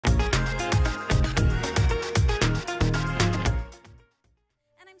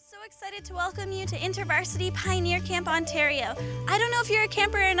excited to welcome you to InterVarsity Pioneer Camp Ontario. I don't know if you're a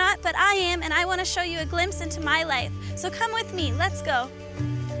camper or not, but I am, and I want to show you a glimpse into my life. So come with me, let's go.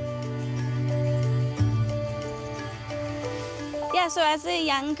 Yeah, so as a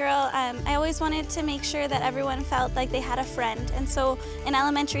young girl, I always wanted to make sure that everyone felt like they had a friend. And so in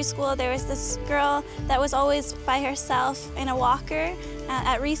elementary school, there was this girl that was always by herself in a walker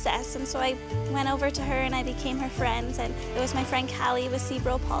at recess. And so I went over to her and I became her friend. And it was my friend Callie with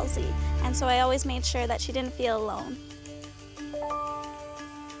cerebral palsy. And so I always made sure that she didn't feel alone.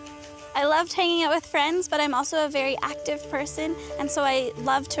 I loved hanging out with friends, but I'm also a very active person, and so I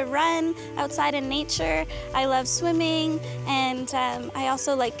love to run outside in nature. I love swimming, and I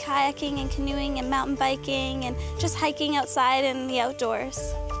also like kayaking and canoeing and mountain biking and just hiking outside in the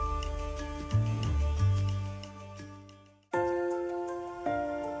outdoors.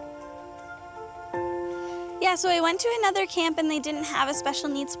 Yeah, so I went to another camp and they didn't have a special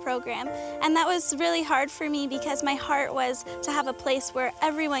needs program, and that was really hard for me because my heart was to have a place where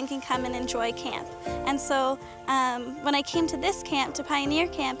everyone can come and enjoy camp. And so when I came to this camp, to Pioneer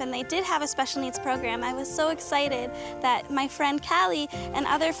Camp, and they did have a special needs program, I was so excited that my friend Callie and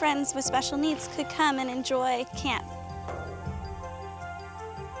other friends with special needs could come and enjoy camp.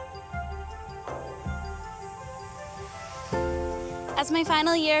 As my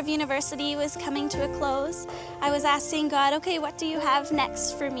final year of university was coming to a close, I was asking God, okay, what do you have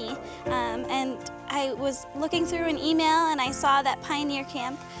next for me? And I was looking through an email and I saw that Pioneer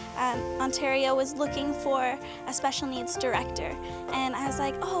Camp Ontario was looking for a special needs director. And I was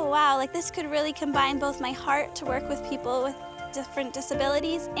like, oh wow, like this could really combine both my heart to work with people with different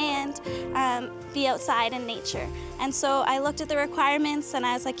disabilities and be outside in nature. And so I looked at the requirements and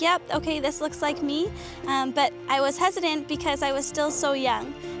I was like, yep, okay, this looks like me. But I was hesitant because I was still so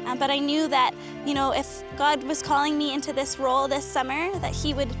young. But I knew that, you know, if God was calling me into this role this summer, that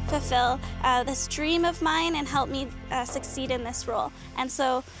He would fulfill this dream of mine and help me succeed in this role. And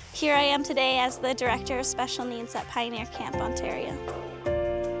so here I am today as the Director of Special Needs at Pioneer Camp Ontario.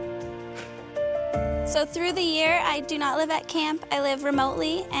 So through the year, I do not live at camp, I live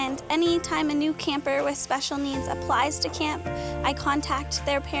remotely, and anytime a new camper with special needs applies to camp, I contact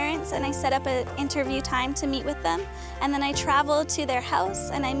their parents and I set up an interview time to meet with them, and then I travel to their house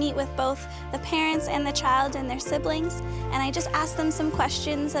and I meet with both the parents and the child and their siblings, and I just ask them some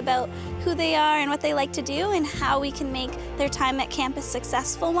questions about who they are and what they like to do and how we can make their time at camp a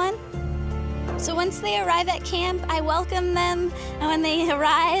successful one. So once they arrive at camp, I welcome them when they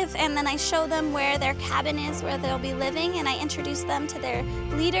arrive, and then I show them where their cabin is, where they'll be living, and I introduce them to their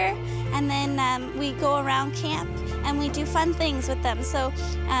leader, and then we go around camp and we do fun things with them. So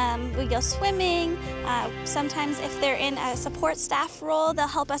we go swimming. Sometimes if they're in a support staff role, they'll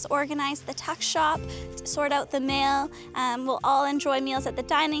help us organize the tuck shop, sort out the mail. We'll all enjoy meals at the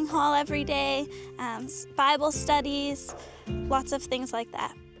dining hall every day, Bible studies, lots of things like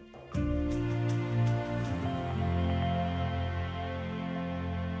that.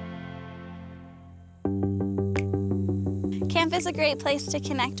 Camp is a great place to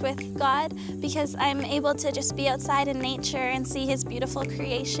connect with God because I'm able to just be outside in nature and see His beautiful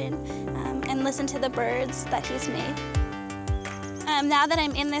creation and listen to the birds that He's made. Now that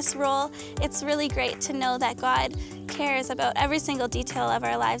I'm in this role, it's really great to know that God cares about every single detail of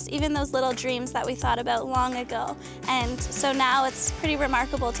our lives, even those little dreams that we thought about long ago. And so now it's pretty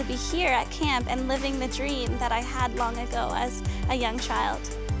remarkable to be here at camp and living the dream that I had long ago as a young child.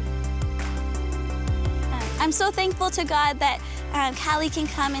 I'm so thankful to God that Callie can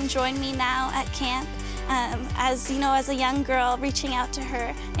come and join me now at camp. As you know, as a young girl reaching out to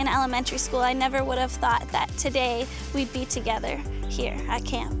her in elementary school, I never would have thought that today we'd be together here at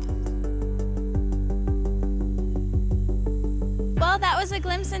camp. Well, that was a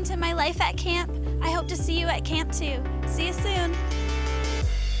glimpse into my life at camp. I hope to see you at camp too. See you soon.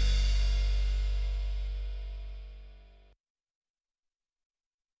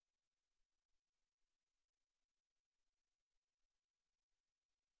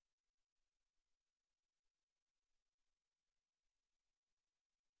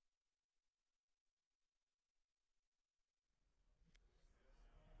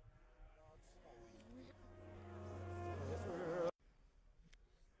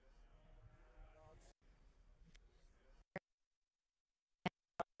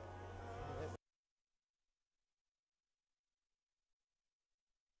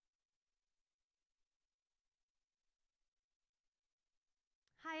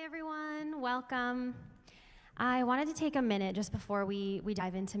 Hi everyone, welcome. I wanted to take a minute just before we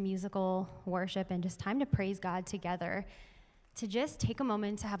dive into musical worship and just time to praise God together, to just take a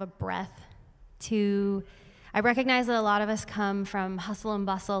moment to have a breath, to I recognize that a lot of us come from hustle and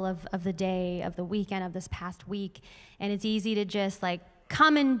bustle of the day, of the weekend, of this past week, and it's easy to just like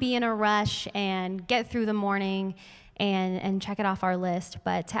come and be in a rush and get through the morning and check it off our list,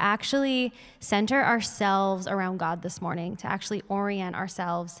 but to actually center ourselves around God this morning, to actually orient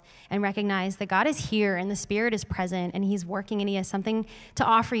ourselves and recognize that God is here and the Spirit is present and He's working and He has something to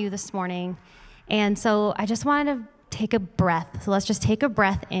offer you this morning. And so I just wanted to take a breath. So let's just take a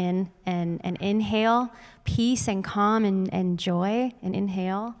breath in and inhale peace and calm and joy, and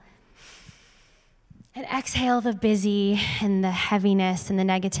inhale. And exhale the busy and the heaviness and the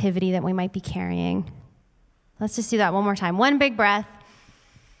negativity that we might be carrying. Let's just do that one more time. One big breath.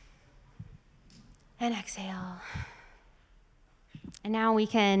 And exhale. And now we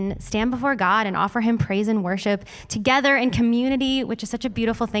can stand before God and offer Him praise and worship together in community, which is such a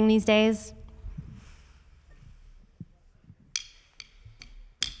beautiful thing these days.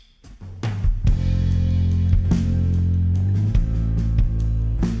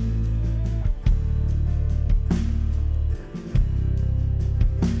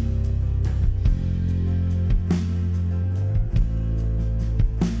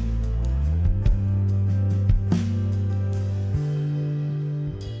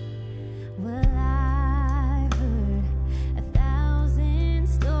 Well, I've heard 1,000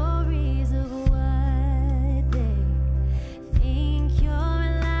 stories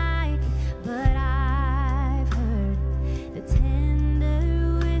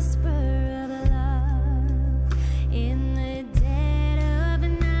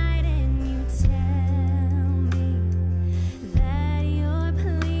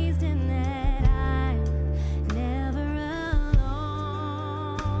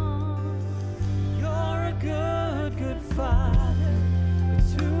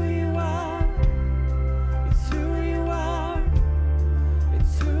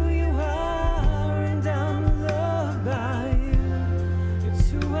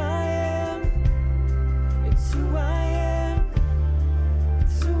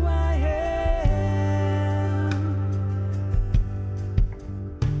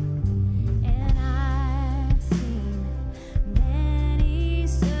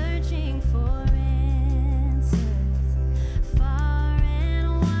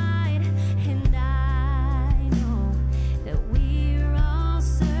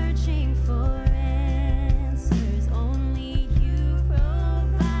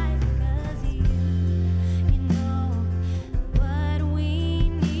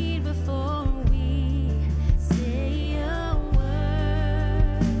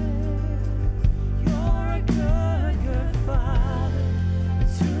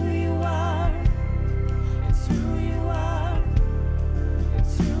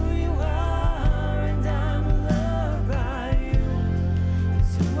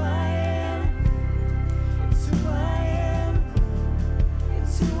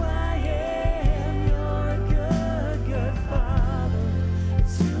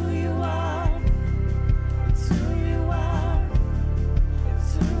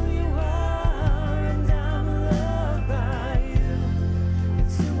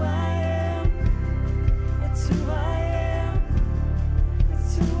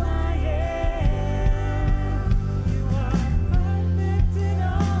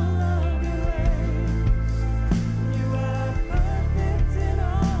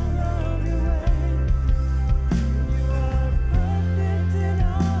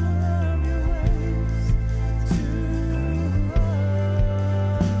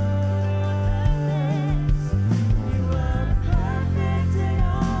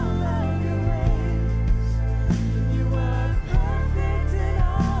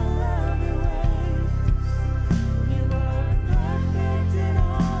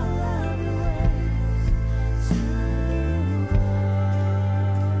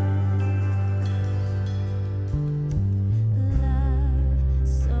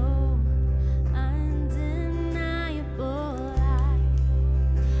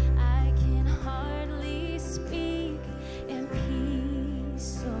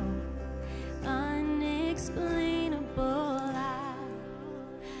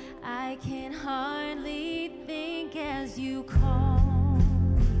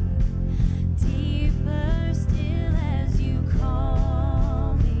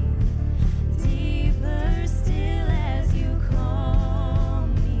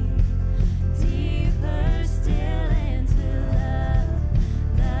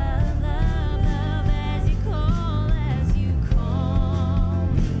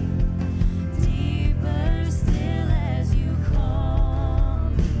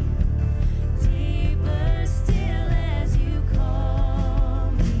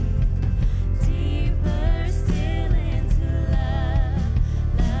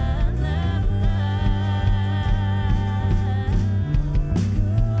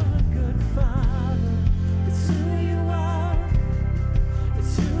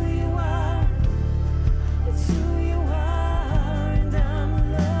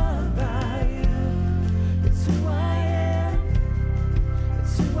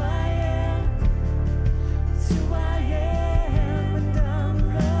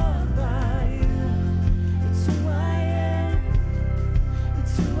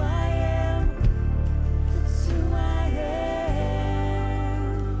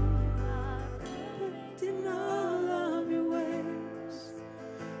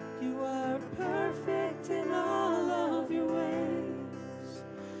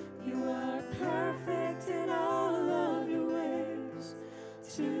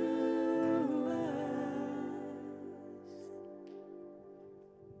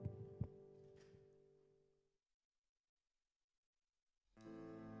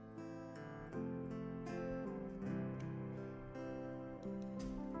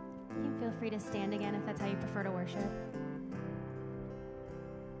free to stand again if that's how you prefer to worship.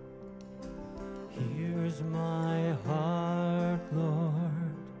 Here's my heart,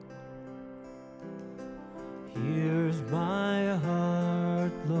 Lord. Here's my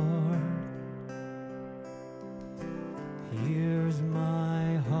heart, Lord. Here's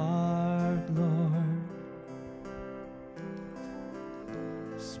my heart, Lord.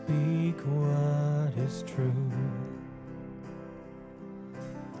 Speak what is true.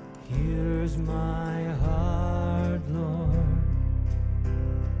 Here's my heart, Lord.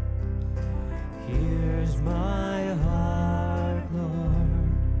 Here's my heart,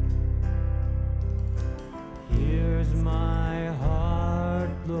 Lord. Here's my heart,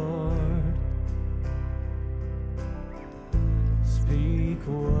 Lord. Speak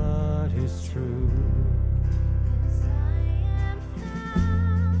what is true.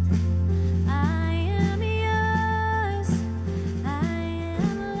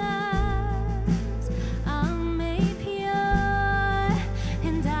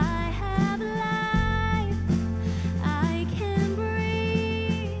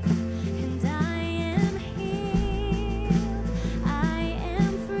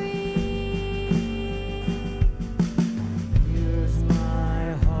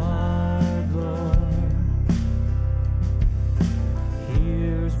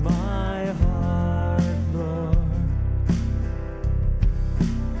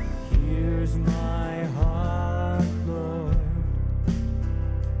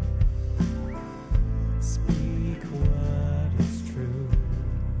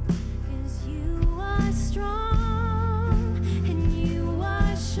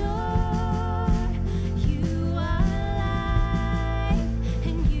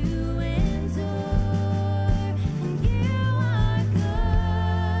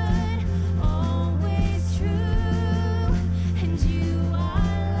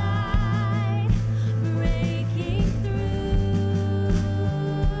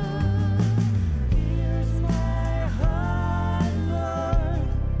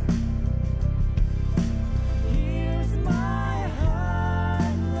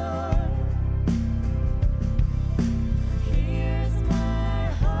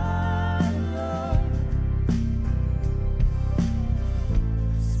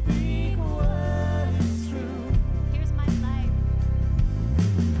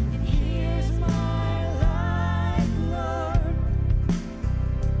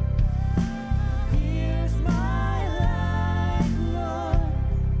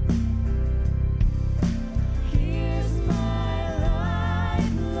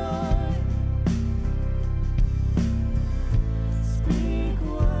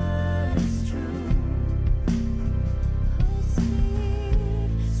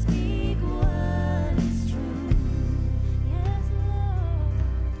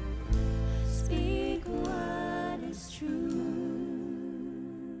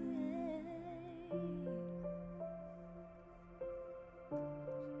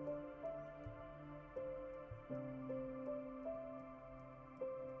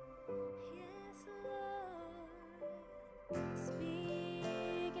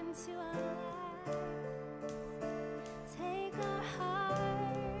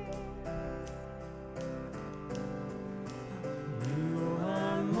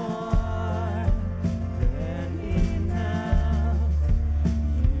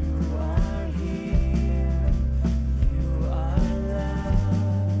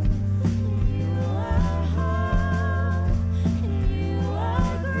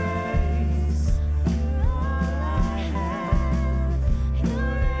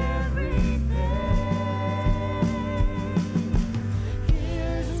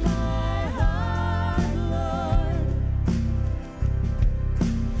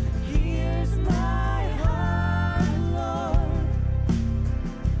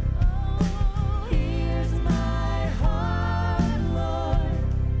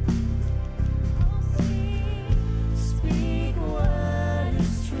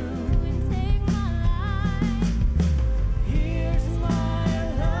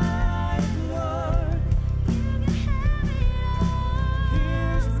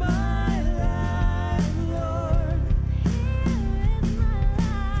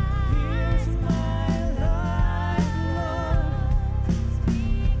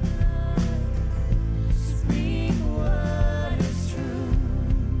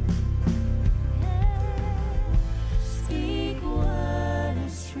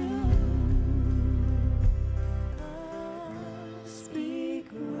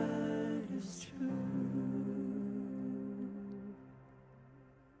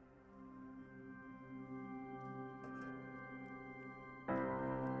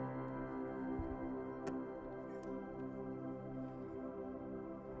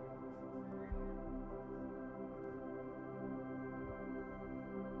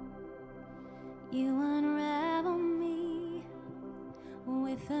 You unravel me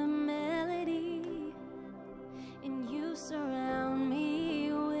with a melody, and you surround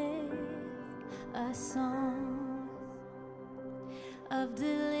me with a song of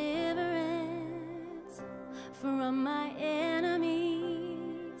deliverance from my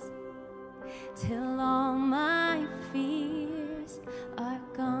enemies, till all my fears are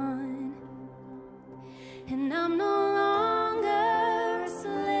gone, and I'm no longer a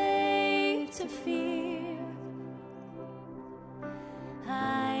slave to fear.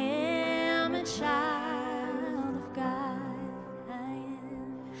 I am a child of God.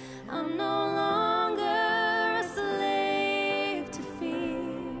 I'm no longer a slave to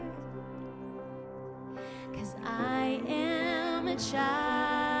fear, 'cause I am a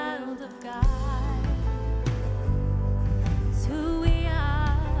child of God. It's who we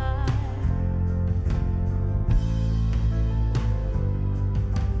are.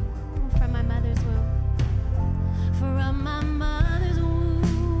 From my mother's womb, from my mother's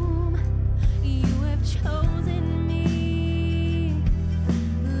womb, you have chosen me.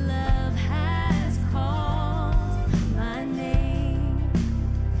 Love has called my name,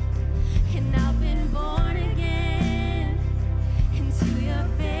 and I've been born again into your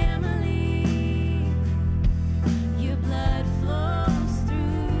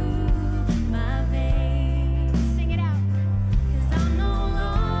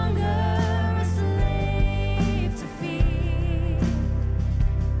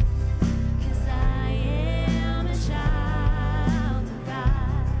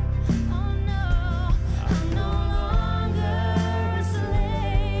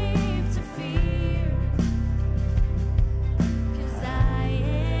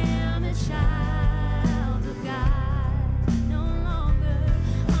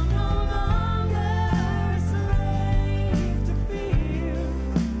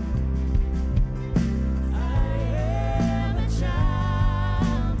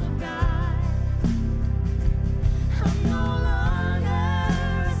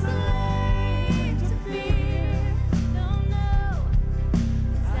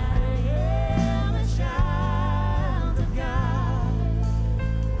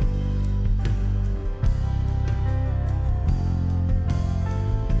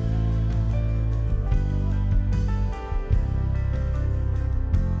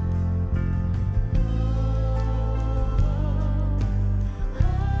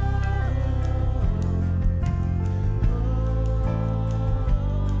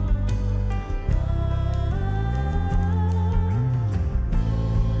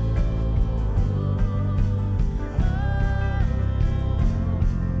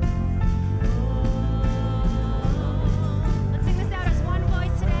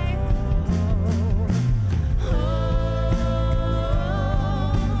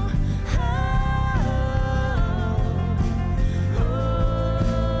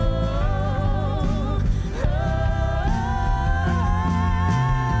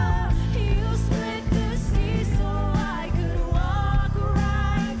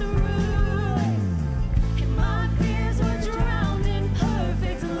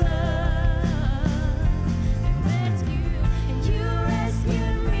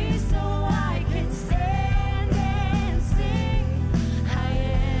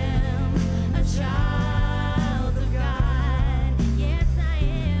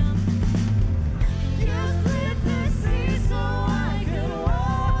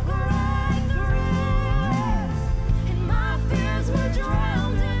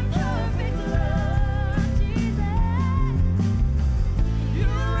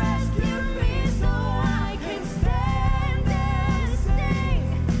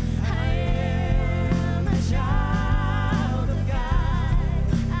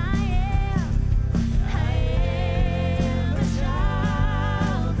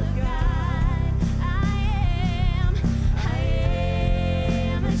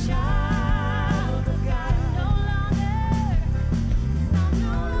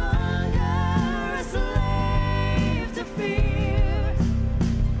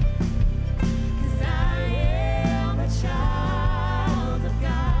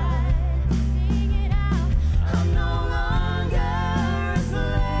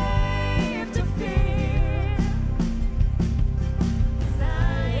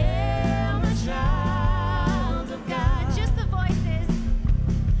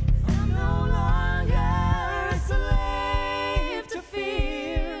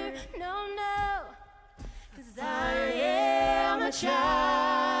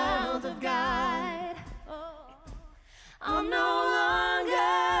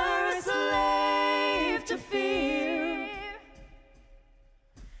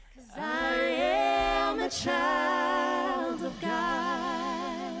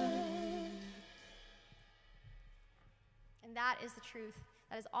truth.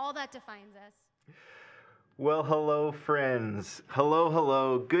 That is all that defines us. Well, hello, friends. Hello,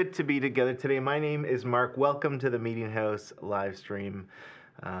 hello. Good to be together today. My name is Mark. Welcome to the Meeting House live stream.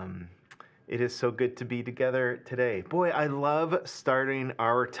 It is so good to be together today. Boy, I love starting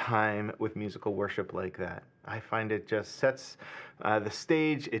our time with musical worship like that. I find it just sets the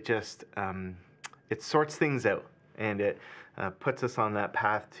stage. It just it sorts things out, and it puts us on that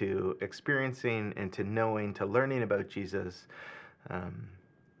path to experiencing and to knowing, to learning about Jesus,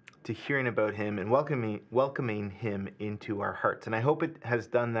 to hearing about him and welcoming him into our hearts. And I hope it has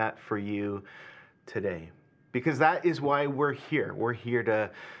done that for you today, because that is why we're here. We're here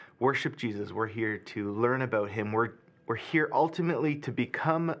to worship Jesus. We're here to learn about him. We're here ultimately to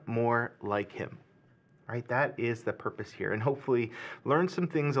become more like him. Right? That is the purpose here. And hopefully learn some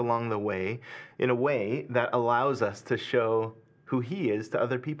things along the way in a way that allows us to show who he is to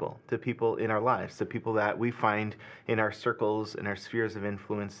other people, to people in our lives, to people that we find in our circles, in our spheres of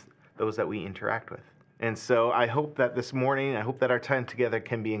influence, those that we interact with. And so I hope that this morning, I hope that our time together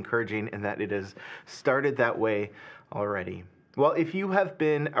can be encouraging and that it has started that way already. Well, if you have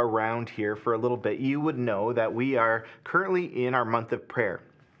been around here for a little bit, you would know that we are currently in our month of prayer.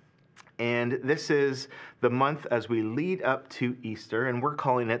 And this is the month as we lead up to Easter, and we're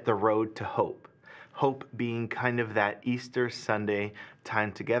calling it the Road to Hope. Hope being kind of that Easter Sunday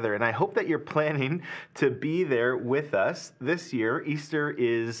time together. And I hope that you're planning to be there with us this year. Easter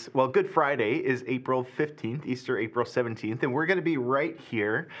is, well, Good Friday is April 15th, Easter April 17th, and we're going to be right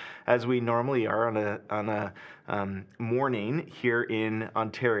here as we normally are on a morning here in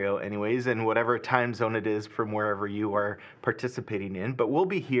Ontario anyways, and whatever time zone it is from wherever you are participating in. But we'll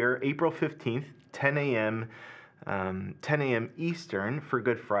be here April 15th, 10 a.m. Eastern for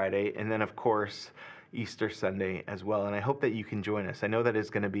Good Friday, and then of course Easter Sunday as well. And I hope that you can join us. I know that is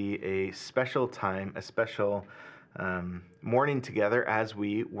going to be a special time, a special morning together as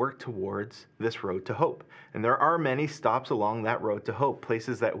we work towards this road to hope. And there are many stops along that road to hope,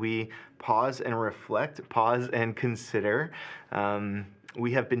 places that we pause and reflect, pause and consider.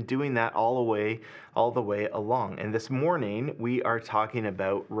 We have been doing that all the way along. And this morning we are talking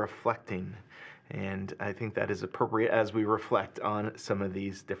about reflecting. And I think that is appropriate as we reflect on some of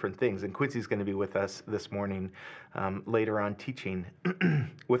these different things. And Quincy's going to be with us this morning, later on teaching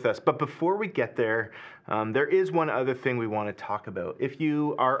with us. But before we get there, there is one other thing we want to talk about. If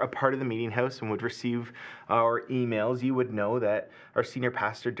you are a part of the Meeting House and would receive our emails, you would know that our senior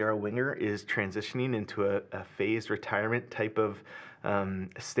pastor, Daryl Winger, is transitioning into a phased retirement type of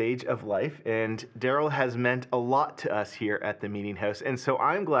stage of life, and Daryl has meant a lot to us here at the Meeting House, and so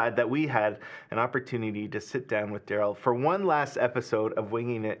I'm glad that we had an opportunity to sit down with Daryl for one last episode of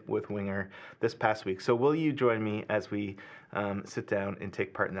Winging It with Winger this past week. So will you join me as we sit down and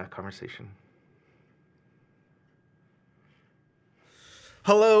take part in that conversation?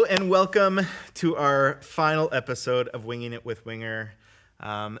 Hello and welcome to our final episode of Winging It with Winger.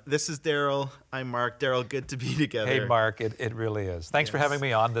 This is Daryl. I'm Mark. Daryl, good to be together. Hey, Mark. It really is. Thanks for having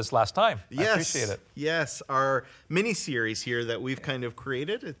me on this last time. Yes, I appreciate it. Yes, our mini-series here that we've kind of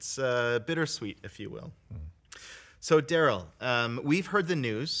created. It's bittersweet, if you will. So, Daryl, we've heard the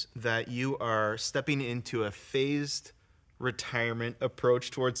news that you are stepping into a phased retirement approach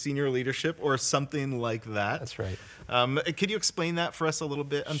towards senior leadership or something like that. That's right. Could you explain that for us a little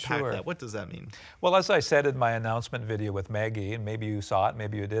bit? Unpack Sure. that. What does that mean? Well, as I said in my announcement video with Maggie, and maybe you saw it,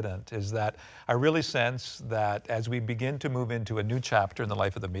 maybe you didn't, is that I really sense that as we begin to move into a new chapter in the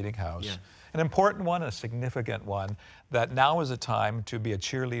life of the Meeting House, Yeah. an important one, a significant one, that now is a time to be a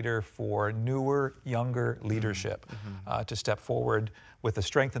cheerleader for newer, younger leadership, to step forward with the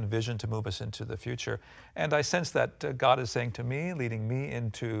strength and vision to move us into the future. And I sense that God is saying to me, leading me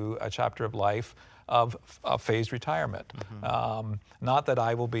into a chapter of life of phased retirement. Not that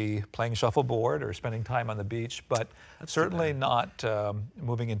I will be playing shuffleboard or spending time on the beach, but certainly not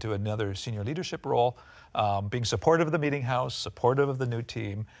moving into another senior leadership role, being supportive of the Meeting House, supportive of the new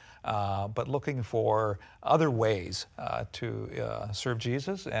team, but looking for other ways to serve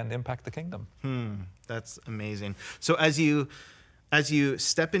Jesus and impact the kingdom. That's amazing. So as you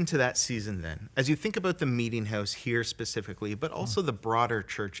step into that season then, as you think about the Meeting House here specifically, but also the broader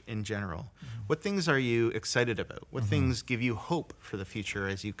church in general, what things are you excited about? What things give you hope for the future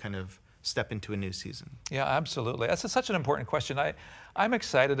as you kind of step into a new season? Yeah, absolutely. That's such an important question. I'm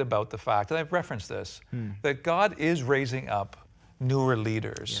excited about the fact, and I've referenced this, that God is raising up newer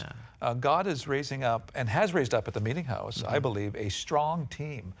leaders. God is raising up and has raised up at the Meeting House, I believe, a strong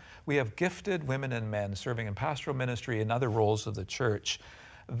team. We have gifted women and men serving in pastoral ministry and other roles of the church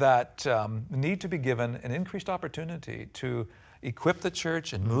that need to be given an increased opportunity to equip the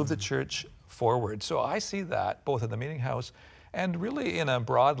church and move the church forward. So I see that both in the Meeting House And really, in a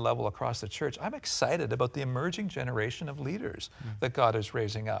broad level across the church, I'm excited about the emerging generation of leaders that God is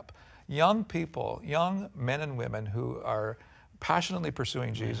raising up. Young people, young men and women who are passionately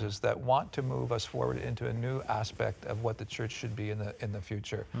pursuing Jesus, that want to move us forward into a new aspect of what the church should be in the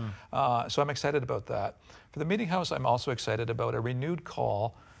future. So I'm excited about that. For the Meeting House, I'm also excited about a renewed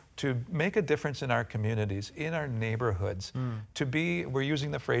call to make a difference in our communities, in our neighborhoods, to be, we're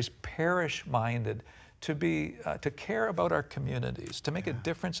using the phrase parish-minded, to care about our communities, to make a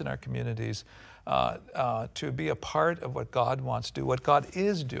difference in our communities, to be a part of what God wants to do, what God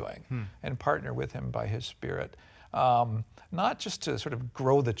is doing, and partner with Him by His Spirit. Not just to sort of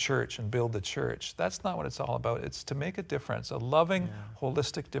grow the church and build the church. That's not what it's all about. It's to make a difference, a loving,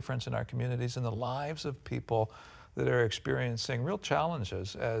 holistic difference in our communities, in the lives of people that are experiencing real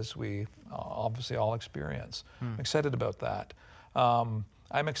challenges, as we obviously all experience. I'm excited about that.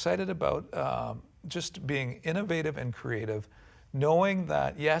 I'm excited about just being innovative and creative, knowing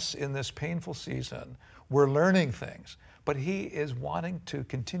that, yes, in this painful season, we're learning things, but He is wanting to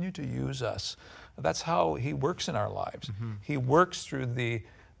continue to use us. That's how He works in our lives. He works through the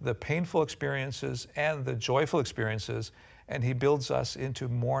painful experiences and the joyful experiences, and He builds us into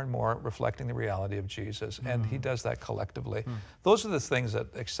more and more reflecting the reality of Jesus, and He does that collectively. Those are the things that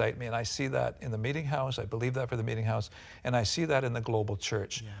excite me, and I see that in the Meeting House. I believe that for the Meeting House, and I see that in the global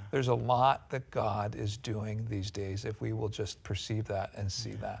church. There's a lot that God is doing these days if we will just perceive that and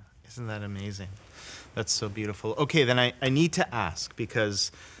see that. Isn't that amazing? That's so beautiful. Okay, then I need to ask,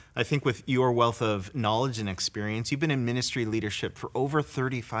 because I think with your wealth of knowledge and experience, you've been in ministry leadership for over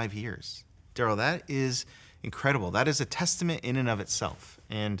 35 years. Daryl, that is incredible. That is a testament in and of itself.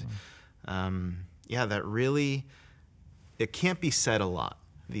 And that really, it can't be said a lot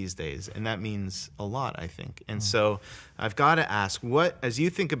these days. And that means a lot, I think. And so I've got to ask, as you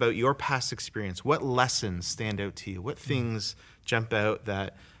think about your past experience, what lessons stand out to you? What things jump out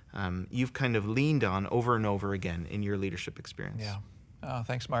that you've kind of leaned on over and over again in your leadership experience? Yeah.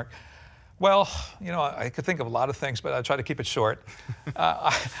 Thanks, Mark. Well, I could think of a lot of things, but I'll try to keep it short.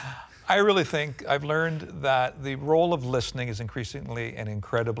 I really think I've learned that the role of listening is increasingly and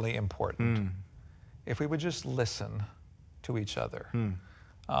incredibly important. If we would just listen to each other.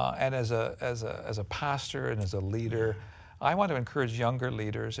 And as a pastor and as a leader, I want to encourage younger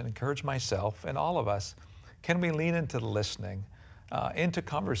leaders and encourage myself and all of us. Can we lean into listening, into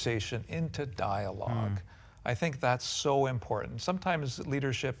conversation, into dialogue? I think that's so important. Sometimes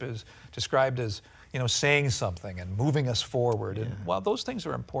leadership is described as, saying something and moving us forward. And while those things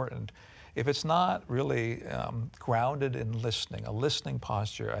are important, if it's not really grounded in listening, a listening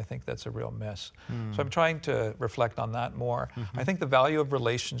posture, I think that's a real miss. So I'm trying to reflect on that more. I think the value of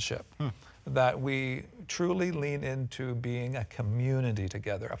relationship, that we truly lean into being a community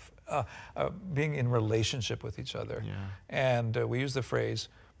together, being in relationship with each other. And we use the phrase,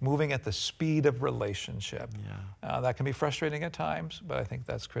 moving at the speed of relationship. That can be frustrating at times, but I think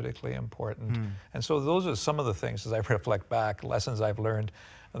that's critically important. And so those are some of the things, as I reflect back, lessons I've learned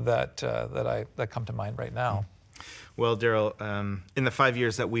that come to mind right now. Well, Daryl, in the 5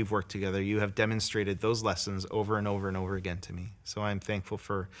 years that we've worked together, you have demonstrated those lessons over and over and over again to me. So I'm thankful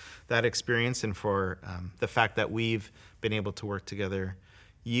for that experience and for the fact that we've been able to work together.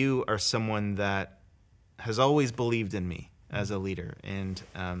 You are someone that has always believed in me as a leader, and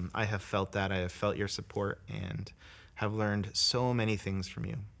I have felt that. I have felt your support and have learned so many things from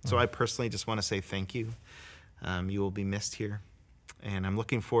you. So I personally just want to say thank you. You will be missed here, and I'm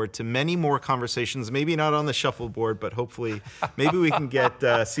looking forward to many more conversations, maybe not on the shuffleboard, but hopefully maybe we can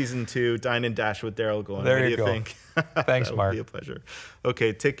get season 2, Dine and Dash with Daryl going. There what you do you go. think? Thanks, Mark. It would be a pleasure.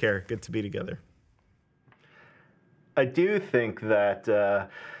 Okay, take care. Good to be together. I do think that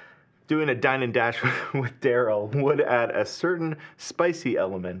doing a Dine and Dash with Daryl would add a certain spicy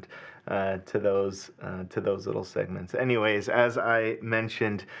element to those little segments. Anyways, as I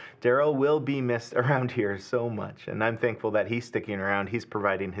mentioned, Daryl will be missed around here so much, and I'm thankful that he's sticking around. He's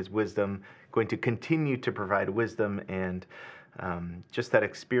providing his wisdom, going to continue to provide wisdom and just that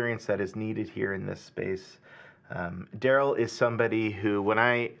experience that is needed here in this space. Daryl is somebody who, when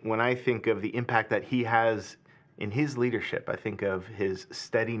I think of the impact that he has in his leadership, I think of his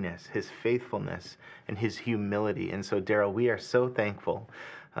steadiness, his faithfulness, and his humility. And so, Daryl, we are so thankful,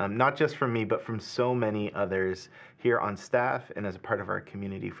 not just from me, but from so many others here on staff and as a part of our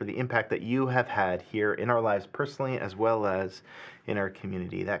community, for the impact that you have had here in our lives personally, as well as in our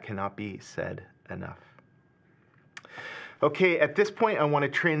community. That cannot be said enough. Okay, at this point, I want to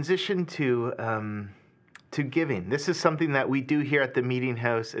transition to giving. This is something that we do here at the Meeting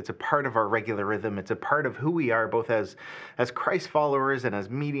House. It's a part of our regular rhythm. It's a part of who we are, both as Christ followers and as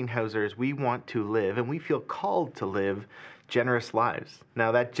Meeting Housers. We want to live, and we feel called to live generous lives.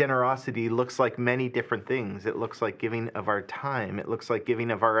 Now, that generosity looks like many different things. It looks like giving of our time. It looks like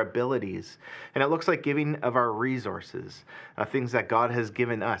giving of our abilities. And it looks like giving of our resources, things that God has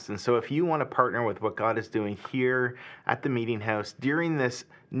given us. And so if you want to partner with what God is doing here at the Meeting House during this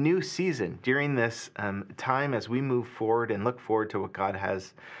new season, during this time as we move forward and look forward to what God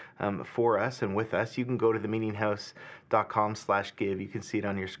has for us and with us, you can go to themeetinghouse.com/give. You can see it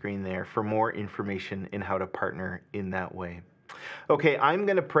on your screen there for more information in how to partner in that way. Okay, I'm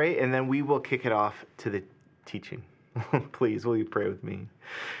going to pray and then we will kick it off to the teaching. Please, will you pray with me?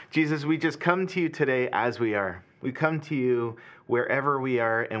 Jesus, we just come to you today as we are. We come to you wherever we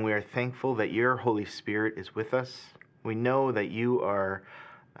are, and we are thankful that your Holy Spirit is with us. We know that you are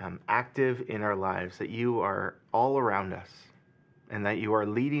active in our lives, that you are all around us, and that you are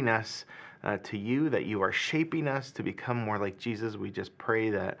leading us to you, that you are shaping us to become more like Jesus. We just pray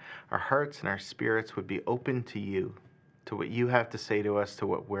that our hearts and our spirits would be open to you, to what you have to say to us, to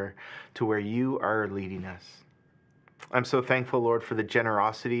where you are leading us. I'm so thankful, Lord, for the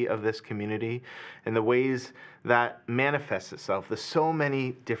generosity of this community and the ways that manifests itself, the so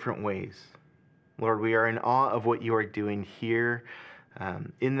many different ways. Lord, we are in awe of what you are doing here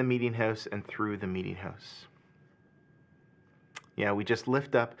in the Meeting House and through the Meeting House. Yeah, we just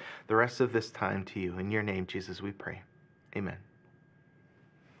lift up the rest of this time to you. In your name, Jesus, we pray. Amen.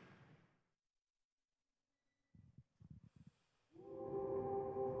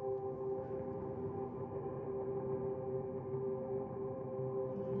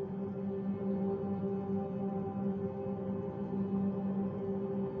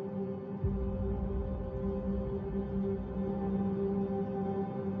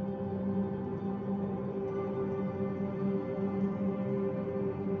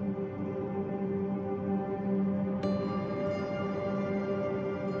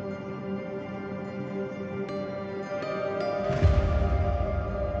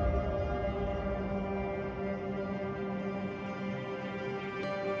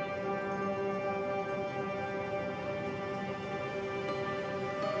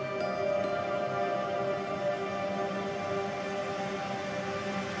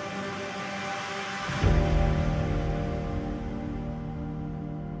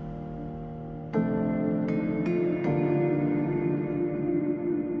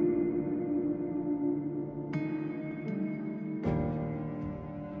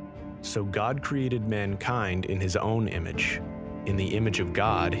 So God created mankind in his own image. In the image of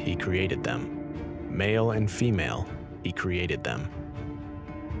God, he created them. Male and female, he created them.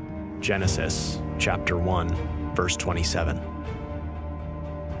 Genesis chapter 1, verse 27.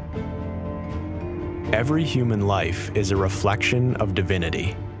 Every human life is a reflection of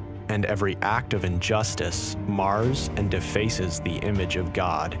divinity, and every act of injustice mars and defaces the image of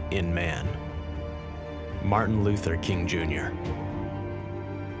God in man. Martin Luther King Jr.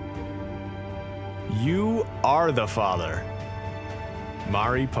 You are the Father.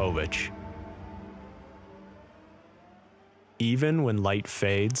 Mari Povich. Even when light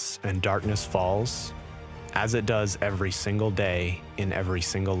fades and darkness falls, as it does every single day in every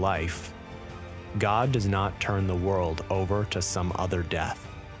single life, God does not turn the world over to some other death.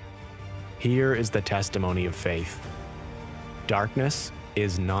 Here is the testimony of faith. Darkness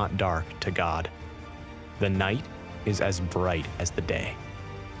is not dark to God. The night is as bright as the day.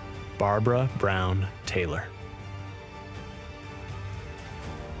 Barbara Brown Taylor.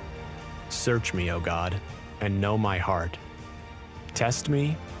 Search me, O God, and know my heart. Test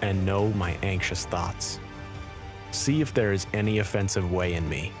me and know my anxious thoughts. See if there is any offensive way in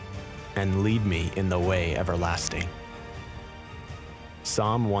me, and lead me in the way everlasting.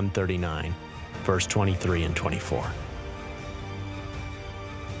 Psalm 139, verse 23 and 24.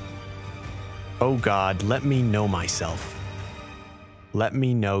 O God, let me know myself. Let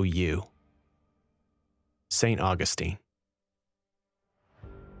me know you. St. Augustine.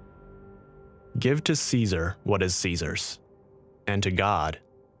 Give to Caesar what is Caesar's, and to God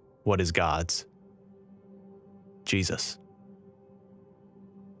what is God's. Jesus.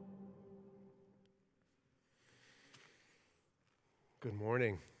 Good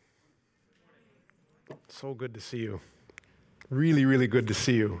morning. So good to see you. Really, really good to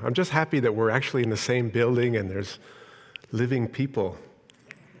see you. I'm just happy that we're actually in the same building and there's living people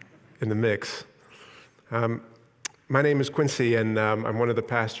in the mix. My name is Quincy, and I'm one of the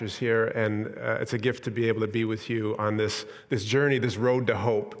pastors here, and it's a gift to be able to be with you on this journey, this road to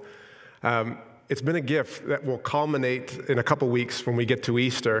hope. It's been a gift that will culminate in a couple weeks when we get to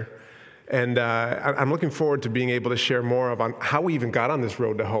Easter, and I'm looking forward to being able to share more on how we even got on this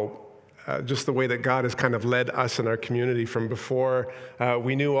road to hope. Just the way that God has kind of led us in our community from before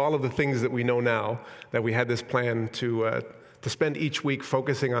we knew all of the things that we know now, that we had this plan to to spend each week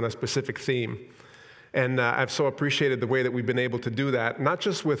focusing on a specific theme. And I've so appreciated the way that we've been able to do that, not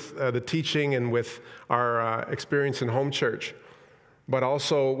just with the teaching and with our experience in home church, but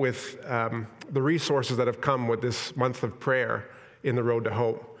also with the resources that have come with this month of prayer in the Road to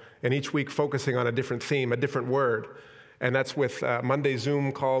Hope. And each week focusing on a different theme, a different word. And that's with Monday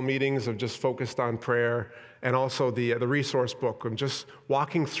Zoom call meetings of just focused on prayer, and also the resource book. I'm just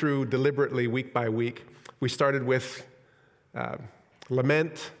walking through deliberately week by week. We started with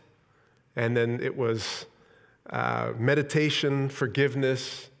lament, and then it was meditation,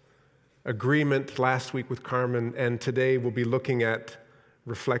 forgiveness, agreement last week with Carmen, and today we'll be looking at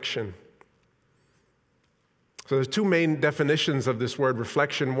reflection. So there's two main definitions of this word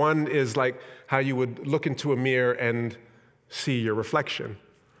reflection. One is like how you would look into a mirror and see your reflection.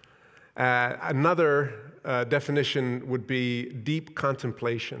 Another definition would be deep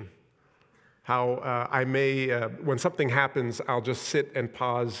contemplation. How I may, when something happens, I'll just sit and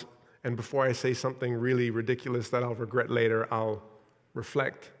pause, and before I say something really ridiculous that I'll regret later, I'll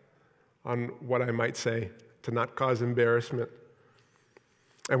reflect on what I might say to not cause embarrassment.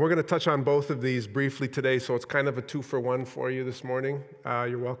 And we're going to touch on both of these briefly today, so it's kind of a 2-for-1 for you this morning.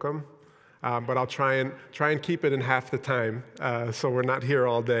 You're welcome. But I'll try and keep it in half the time, so we're not here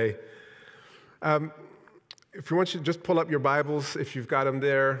all day. If you want you to just pull up your Bibles, if you've got them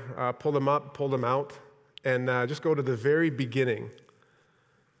there, pull them up, pull them out, and just go to the very beginning.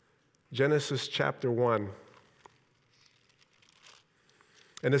 Genesis chapter 1.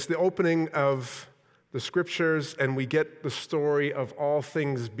 And it's the opening of the scriptures, and we get the story of all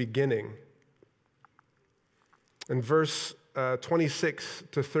things beginning. In verse 26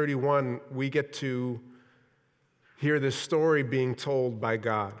 to 31, we get to hear this story being told by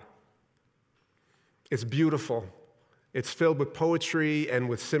God. It's beautiful. It's filled with poetry and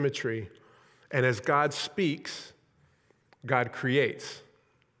with symmetry. And as God speaks, God creates.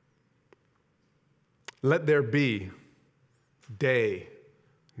 Let there be day,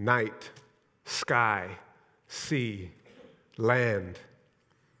 night, sky, sea, land,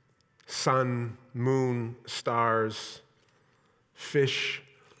 sun, moon, stars, fish,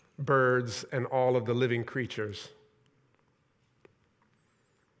 birds, and all of the living creatures.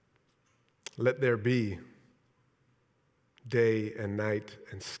 Let there be day and night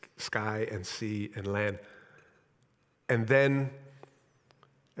and sky and sea and land. And then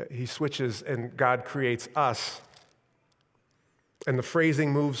he switches and God creates us. And the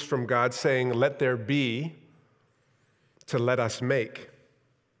phrasing moves from God saying, let there be, to let us make.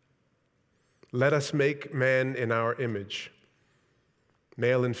 Let us make man in our image.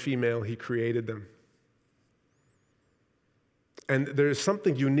 Male and female, he created them. And there's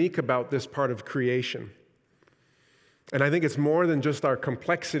something unique about this part of creation. And I think it's more than just our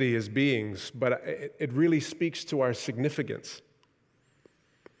complexity as beings, but it really speaks to our significance.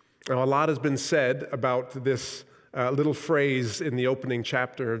 Now, a lot has been said about this little phrase in the opening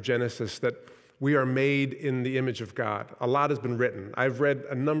chapter of Genesis that we are made in the image of God. A lot has been written. I've read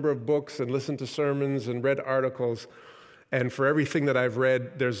a number of books and listened to sermons and read articles, and for everything that I've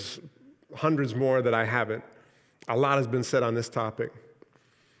read, there's hundreds more that I haven't. A lot has been said on this topic.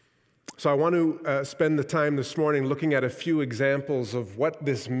 So I want to spend the time this morning looking at a few examples of what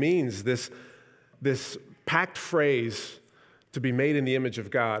this means, this packed phrase, to be made in the image of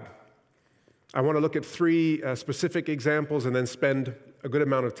God. I want to look at three specific examples and then spend a good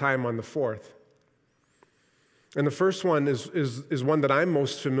amount of time on the fourth. And the first one is one that I'm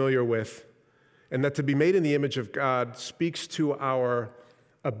most familiar with, and that to be made in the image of God speaks to our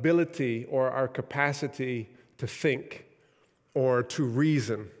ability or our capacity to think or to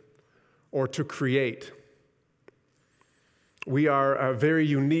reason or to create. We are very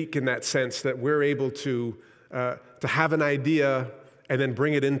unique in that sense that we're able to have an idea and then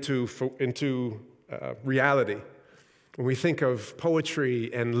bring it into reality. When we think of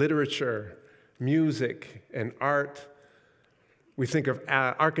poetry and literature, music and art, we think of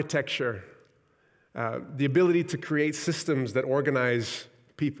architecture, the ability to create systems that organize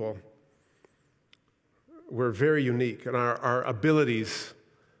people. We're very unique, and our abilities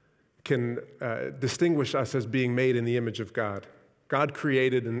can distinguish us as being made in the image of God. God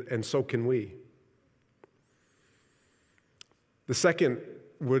created, and so can we. The second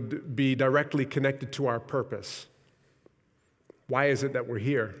would be directly connected to our purpose. Why is it that we're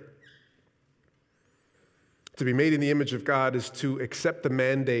here? To be made in the image of God is to accept the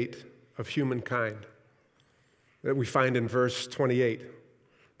mandate of humankind that we find in verse 28.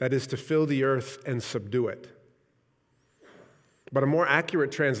 That is to fill the earth and subdue it. But a more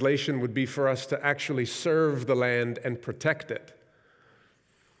accurate translation would be for us to actually serve the land and protect it.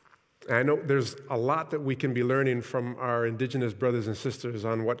 And I know there's a lot that we can be learning from our indigenous brothers and sisters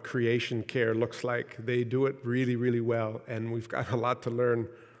on what creation care looks like. They do it really, really well, and we've got a lot to learn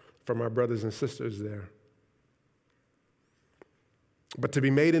from our brothers and sisters there. But to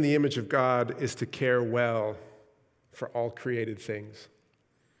be made in the image of God is to care well for all created things.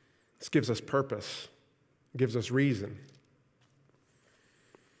 This gives us purpose, gives us reason.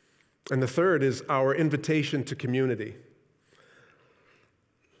 And the third is our invitation to community.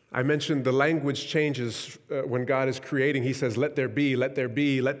 I mentioned the language changes when God is creating. He says, let there be, let there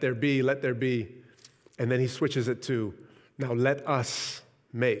be, let there be, let there be. And then he switches it to, now let us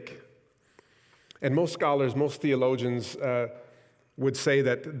make. And most scholars, most theologians would say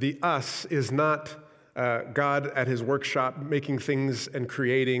that the us is not God at his workshop making things and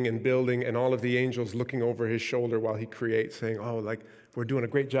creating and building and all of the angels looking over his shoulder while he creates saying, oh, like, we're doing a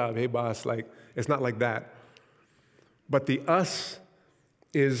great job. Hey, boss. Like, it's not like that. But the us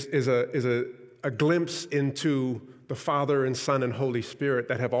is a glimpse into the Father and Son and Holy Spirit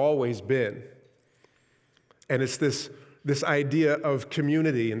that have always been. And it's this idea of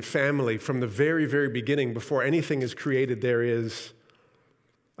community and family from the very, very beginning. Before anything is created, there is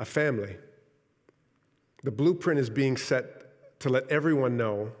a family. The blueprint is being set to let everyone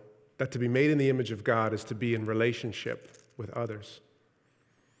know that to be made in the image of God is to be in relationship with others.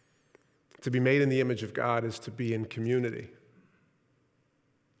 To be made in the image of God is to be in community.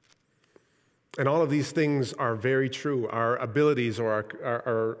 And all of these things are very true. Our abilities or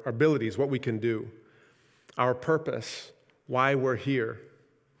our abilities, what we can do, our purpose, why we're here,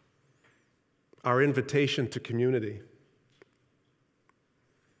 our invitation to community.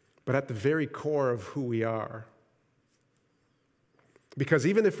 But at the very core of who we are, because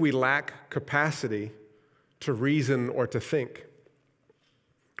even if we lack capacity to reason or to think,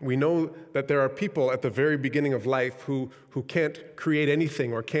 we know that there are people at the very beginning of life who can't create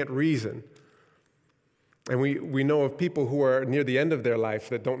anything or can't reason. And we know of people who are near the end of their life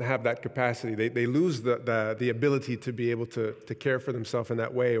that don't have that capacity. They lose the ability to be able to care for themselves in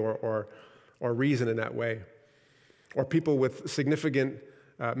that way or reason in that way. Or people with significant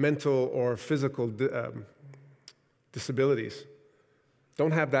mental or physical disabilities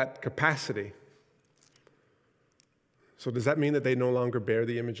don't have that capacity. So does that mean that they no longer bear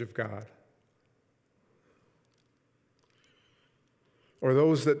the image of God? Or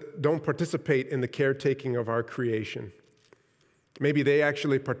those that don't participate in the caretaking of our creation. Maybe they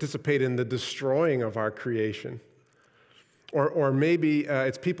actually participate in the destroying of our creation. Or maybe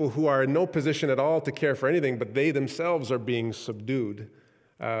it's people who are in no position at all to care for anything, but they themselves are being subdued,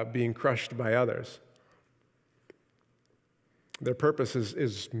 being crushed by others. Their purpose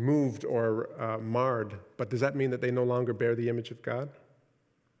is moved or marred, but does that mean that they no longer bear the image of God?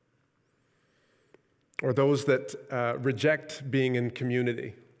 Or those that reject being in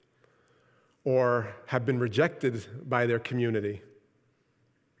community or have been rejected by their community.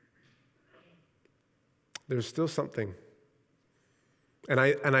 There's still something. And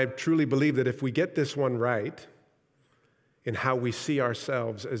I truly believe that if we get this one right in how we see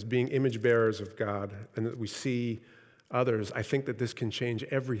ourselves as being image bearers of God and that we see others, I think that this can change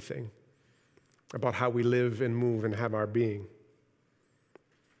everything about how we live and move and have our being.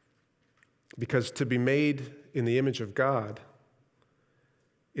 Because to be made in the image of God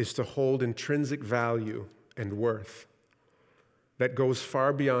is to hold intrinsic value and worth that goes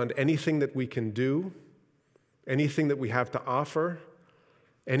far beyond anything that we can do, anything that we have to offer,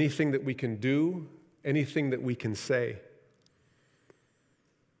 anything that we can do, anything that we can say.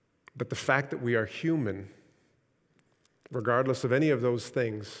 But the fact that we are human, regardless of any of those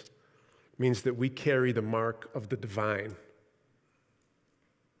things, means that we carry the mark of the divine.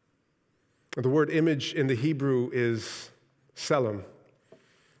 The word image in the Hebrew is selim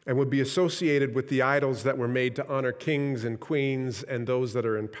and would be associated with the idols that were made to honor kings and queens and those that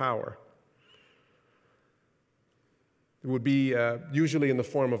are in power. It would be usually in the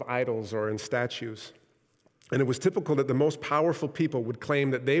form of idols or in statues. And it was typical that the most powerful people would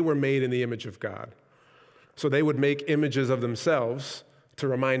claim that they were made in the image of God. So they would make images of themselves to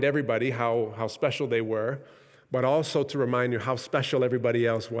remind everybody how special they were, but also to remind you how special everybody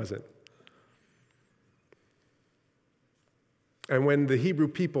else wasn't. And when the Hebrew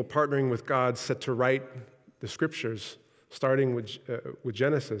people partnering with God set to write the scriptures, starting with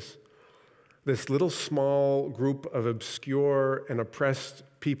Genesis, this little small group of obscure and oppressed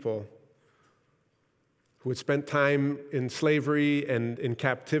people who had spent time in slavery and in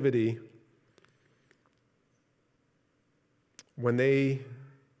captivity, when they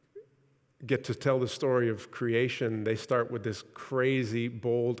get to tell the story of creation, they start with this crazy,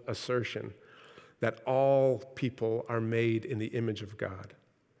 bold assertion that all people are made in the image of God.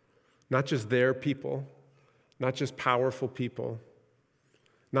 not just their people, not just powerful people,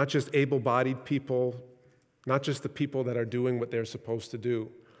 not just able-bodied people, not just the people that are doing what they're supposed to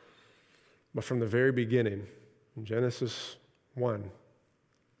do, but from the very beginning, in Genesis 1,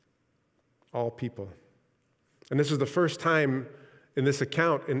 all people. And this is the first time in this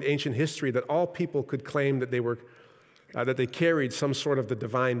account in ancient history that all people could claim that they carried some sort of the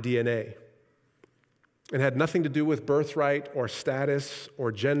divine DNA. It had nothing to do with birthright or status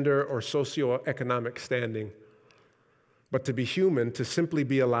or gender or socioeconomic standing. But to be human, to simply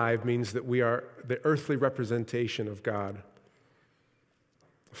be alive, means that we are the earthly representation of God,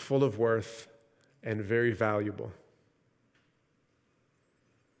 full of worth and very valuable.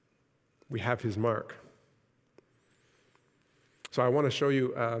 We have his mark. So I want to show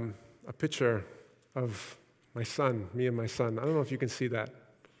you a picture of my son, me and my son. I don't know if you can see that.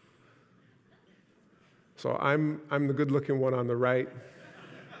 So I'm the good-looking one on the right.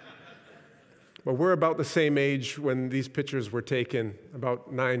 But we're about the same age when these pictures were taken,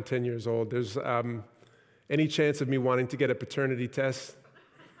 about 9, 10 years old. There's any chance of me wanting to get a paternity test,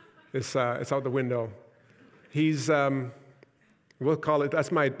 it's out the window. He's, we'll call it,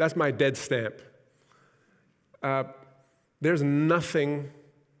 that's my dead stamp. There's nothing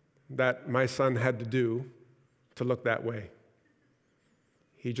that my son had to do to look that way.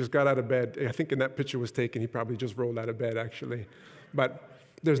 He just got out of bed. I think when that picture was taken, he probably just rolled out of bed, actually. But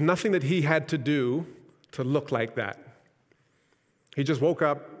there's nothing that he had to do to look like that. He just woke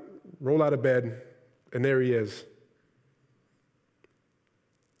up, rolled out of bed, and there he is.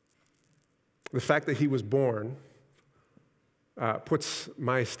 The fact that he was born puts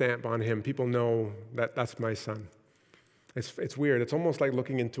my stamp on him. People know that that's my son. It's weird. It's almost like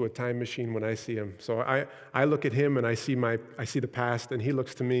looking into a time machine when I see him. So I look at him and I see the past, and he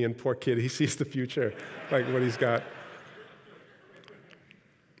looks to me, and poor kid, he sees the future, like what he's got.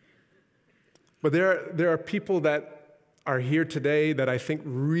 But there are people that are here today that I think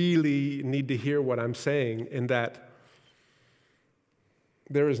really need to hear what I'm saying, in that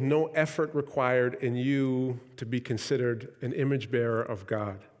there is no effort required in you to be considered an image bearer of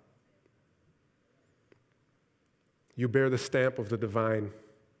God. You bear the stamp of the divine.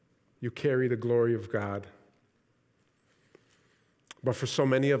 You carry the glory of God. But for so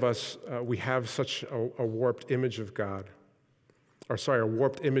many of us, we have such a warped image of God, a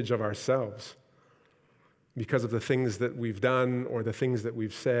warped image of ourselves, because of the things that we've done or the things that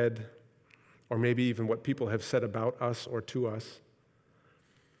we've said, or maybe even what people have said about us or to us.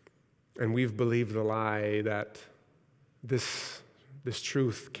 And we've believed the lie that this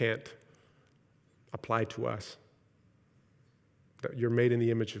truth can't apply to us, that you're made in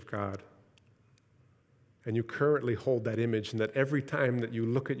the image of God. And you currently hold that image, and that every time that you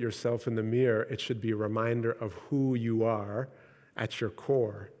look at yourself in the mirror, it should be a reminder of who you are at your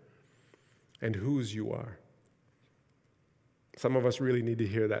core and whose you are. Some of us really need to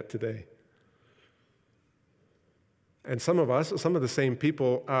hear that today. And some of the same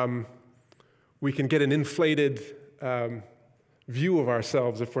people, we can get an inflated view of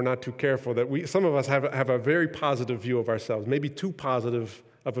ourselves if we're not too careful. Some of us have a very positive view of ourselves, maybe too positive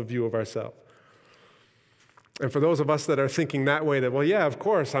of a view of ourselves. And for those of us that are thinking that way, that, well, yeah, of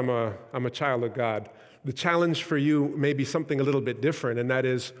course, I'm a child of God. The challenge for you may be something a little bit different, and that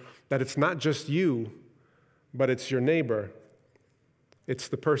is that it's not just you, but it's your neighbor. It's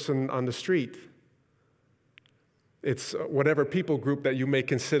the person on the street. It's whatever people group that you may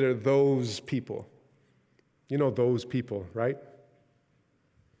consider those people. You know those people, right?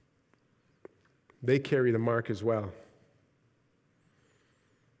 They carry the mark as well.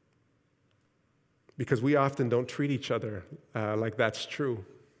 Because we often don't treat each other like that's true.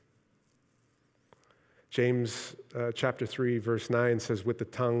 James chapter 3, verse 9 says, "With the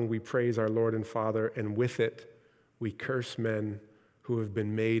tongue we praise our Lord and Father, and with it we curse men who have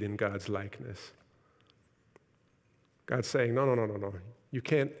been made in God's likeness." God's saying, no. You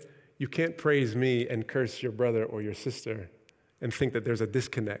can't praise me and curse your brother or your sister and think that there's a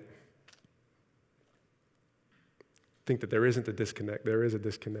disconnect. Think that there isn't a disconnect. There is a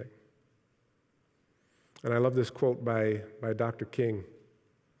disconnect. And I love this quote by Dr. King.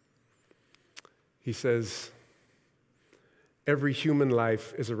 He says, "Every human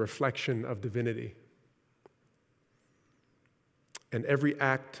life is a reflection of divinity. And every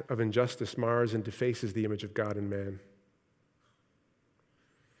act of injustice mars and defaces the image of God in man."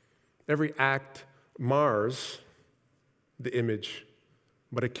 Every act mars the image,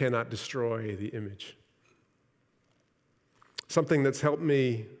 but it cannot destroy the image. Something that's helped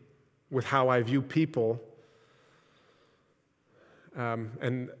me with how I view people,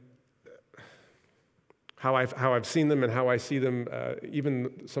 and how I've seen them and how I see them,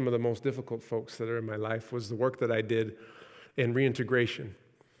 even some of the most difficult folks that are in my life, was the work that I did in reintegration.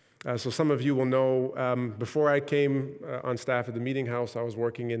 So some of you will know, before I came on staff at the Meeting House, I was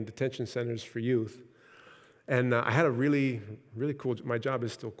working in detention centers for youth. And I had a really, really cool, my job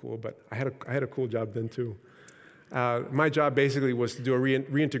is still cool, but I had a cool job then too. My job basically was to do a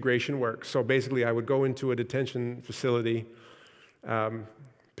reintegration work. So basically I would go into a detention facility,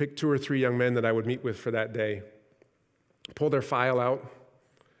 pick 2 or 3 young men that I would meet with for that day, pull their file out,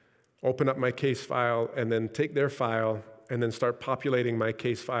 open up my case file, and then take their file and then start populating my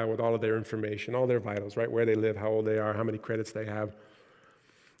case file with all of their information, all their vitals, right? Where they live, how old they are, how many credits they have.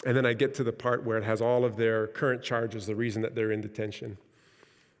 And then I get to the part where it has all of their current charges, the reason that they're in detention.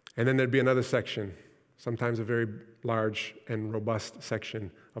 And then there'd be another section, sometimes a very large and robust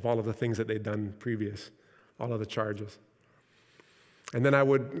section of all of the things that they'd done previous, all of the charges. And then I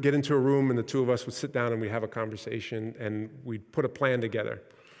would get into a room and the 2 of us would sit down and we'd have a conversation and we'd put a plan together.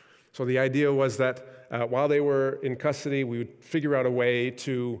 So the idea was that while they were in custody, we would figure out a way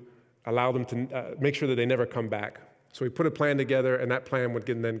to allow them to make sure that they never come back. So we put a plan together, and that plan would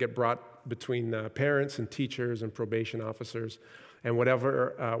then get brought between parents and teachers and probation officers and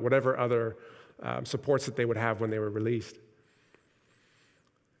whatever other supports that they would have when they were released.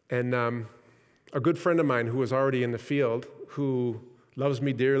 And a good friend of mine who was already in the field, who loves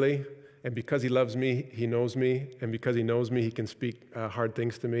me dearly, and because he loves me, he knows me, and because he knows me, he can speak hard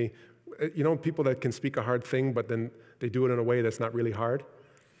things to me. You know, people that can speak a hard thing, but then they do it in a way that's not really hard.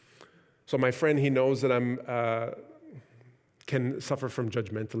 So my friend, he knows that I can suffer from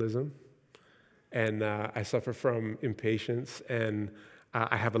judgmentalism, and I suffer from impatience, and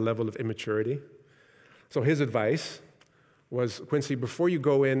I have a level of immaturity. So his advice was, Quincy, before you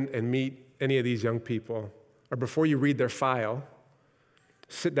go in and meet any of these young people, or before you read their file,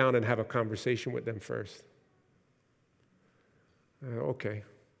 sit down and have a conversation with them first. Okay.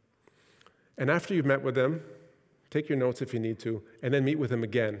 And after you've met with them, take your notes if you need to, and then meet with them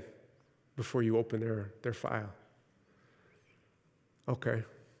again before you open their file. Okay.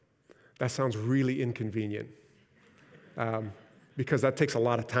 That sounds really inconvenient, because that takes a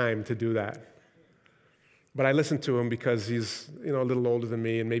lot of time to do that. But I listened to him because he's, a little older than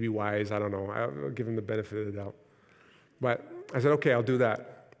me and maybe wise. I don't know. I'll give him the benefit of the doubt. But I said, okay, I'll do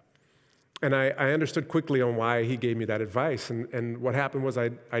that. And I understood quickly on why he gave me that advice. And what happened was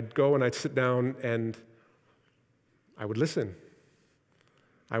I'd go and I'd sit down and I would listen.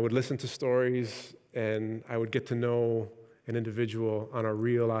 I would listen to stories and I would get to know an individual on a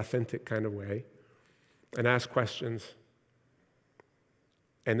real, authentic kind of way and ask questions.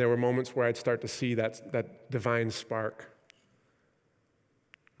 And there were moments where I'd start to see that divine spark,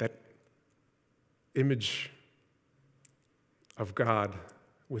 that image of God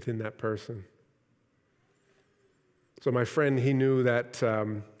within that person. So my friend, he knew that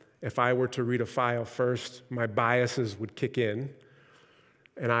if I were to read a file first, my biases would kick in,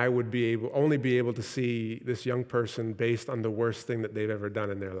 and I would only be able to see this young person based on the worst thing that they've ever done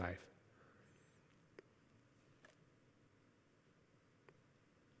in their life.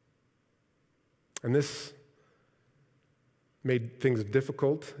 And this made things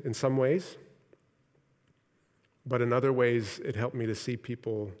difficult in some ways, but in other ways, it helped me to see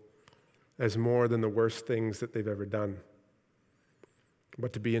people as more than the worst things that they've ever done,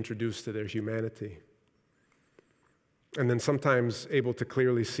 but to be introduced to their humanity. And then sometimes able to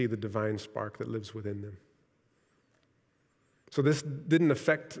clearly see the divine spark that lives within them. So this didn't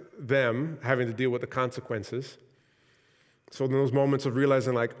affect them having to deal with the consequences. So in those moments of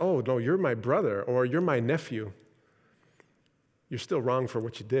realizing like, oh, no, you're my brother or you're my nephew, you're still wrong for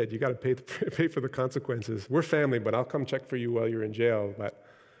what you did. You got to pay for the consequences. We're family, but I'll come check for you while you're in jail. But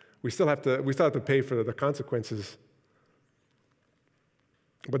we still have to pay for the consequences.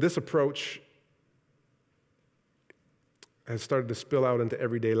 But this approach has started to spill out into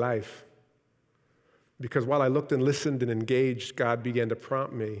everyday life. Because while I looked and listened and engaged, God began to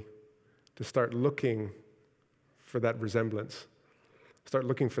prompt me to start looking for that resemblance, start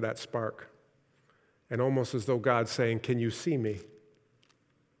looking for that spark. And almost as though God's saying, can you see me?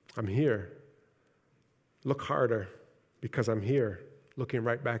 I'm here. Look harder, because I'm here, looking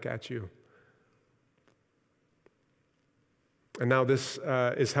right back at you. And now this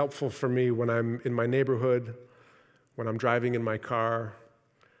is helpful for me when I'm in my neighborhood, when I'm driving in my car,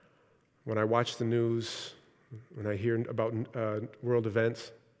 when I watch the news, when I hear about world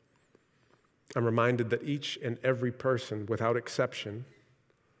events. I'm reminded that each and every person, without exception,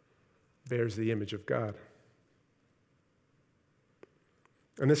 bears the image of God.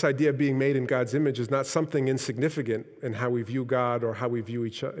 And this idea of being made in God's image is not something insignificant in how we view God or how we view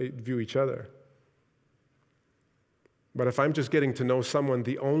each other. But if I'm just getting to know someone,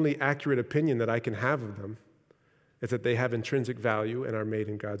 the only accurate opinion that I can have of them is that they have intrinsic value and are made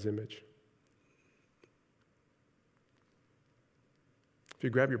in God's image. If you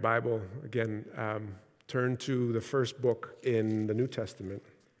grab your Bible, again, turn to the first book in the New Testament.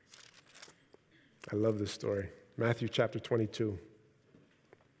 I love this story. Matthew chapter 22.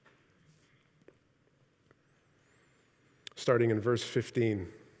 Starting in verse 15.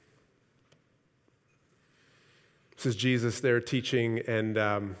 This is Jesus there teaching,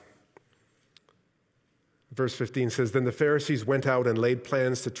 and verse 15 says, "Then the Pharisees went out and laid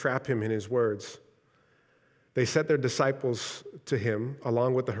plans to trap him in his words. They set their disciples to him,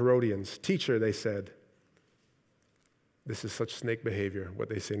 along with the Herodians. 'Teacher,' they said." This is such snake behavior, what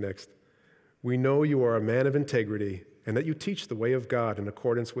they say next. "We know you are a man of integrity and that you teach the way of God in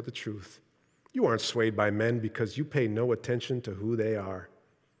accordance with the truth. You aren't swayed by men because you pay no attention to who they are."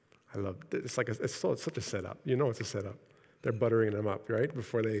 I love it. It's such a setup. You know it's a setup. They're buttering him up, right,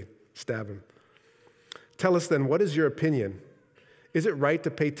 before they stab him. "Tell us then, what is your opinion? Is it right to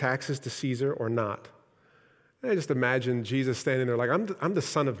pay taxes to Caesar or not?" And I just imagine Jesus standing there like, I'm the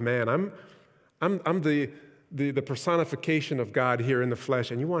Son of Man. I'm the personification of God here in the flesh,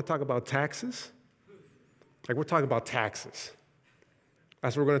 and you want to talk about taxes? Like, we're talking about taxes.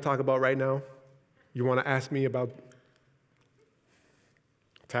 That's what we're going to talk about right now? You want to ask me about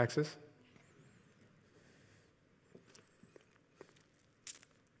taxes?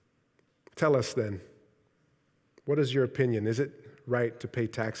 "Tell us then, what is your opinion? Is it right to pay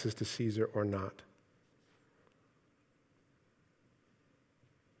taxes to Caesar or not?"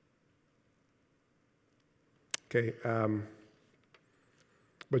 Okay,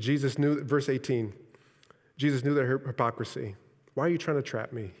 but Jesus knew, verse 18, Jesus knew their hypocrisy. "Why are you trying to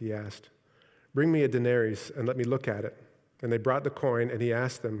trap me?" he asked. "Bring me a denarius and let me look at it." And they brought the coin, and he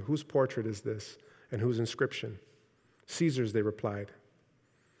asked them, "Whose portrait is this, and whose inscription?" "Caesar's," they replied.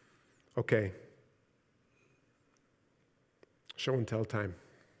 "Okay. Show and tell time."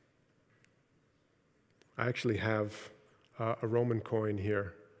 I actually have a Roman coin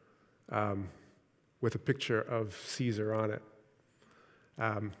here with a picture of Caesar on it.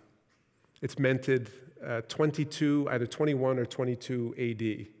 It's minted 22, either 21 or 22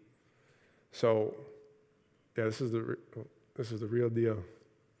 AD. So, yeah, this is the real deal.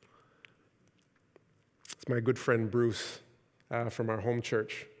 It's my good friend Bruce from our home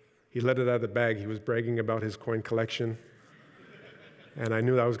church. He let it out of the bag. He was bragging about his coin collection. And I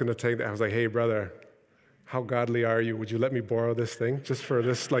knew I was going to take that. I was like, "Hey, brother, how godly are you? Would you let me borrow this thing just for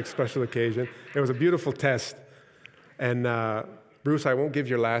this special occasion?" It was a beautiful test. And Bruce, I won't give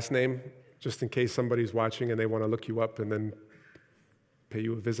your last name just in case somebody's watching and they want to look you up and then pay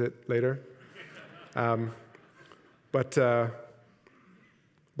you a visit later. But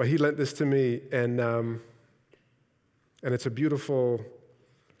he lent this to me, and it's a beautiful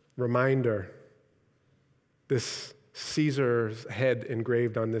reminder. This Caesar's head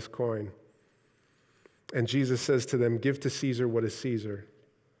engraved on this coin. And Jesus says to them, "Give to Caesar what is Caesar,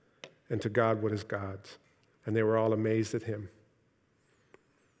 and to God what is God's." And they were all amazed at him.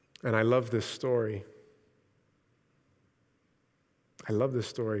 And I love this story. I love this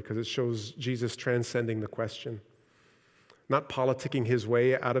story because it shows Jesus transcending the question. Not politicking his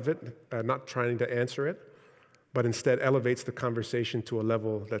way out of it, not trying to answer it, but instead elevates the conversation to a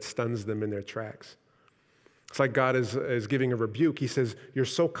level that stuns them in their tracks. It's like God is giving a rebuke. He says, "You're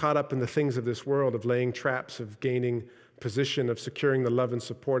so caught up in the things of this world, of laying traps, of gaining position, of securing the love and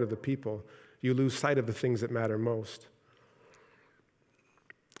support of the people, you lose sight of the things that matter most.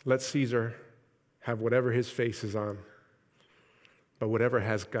 Let Caesar have whatever his face is on, but whatever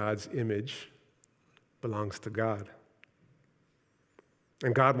has God's image belongs to God."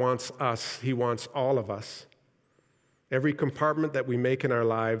 And God wants us, he wants all of us. Every compartment that we make in our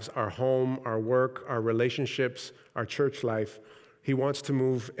lives, our home, our work, our relationships, our church life, he wants to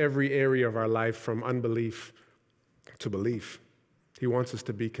move every area of our life from unbelief to belief. He wants us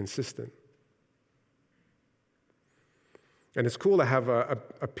to be consistent. And it's cool to have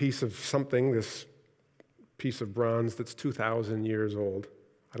a piece of something, this piece of bronze that's 2,000 years old.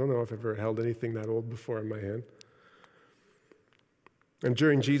 I don't know if I've ever held anything that old before in my hand. And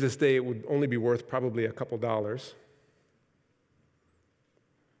during Jesus' day, it would only be worth probably a couple dollars.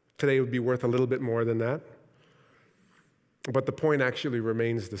 Today, it would be worth a little bit more than that. But the point actually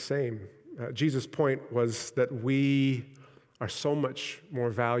remains the same. Jesus' point was that we are so much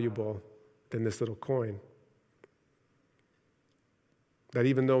more valuable than this little coin. That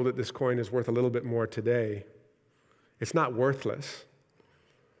even though that this coin is worth a little bit more today, it's not worthless,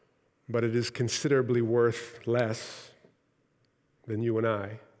 but it is considerably worth less than you and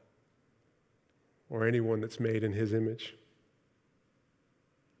I or anyone that's made in his image.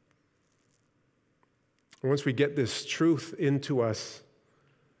 And once we get this truth into us,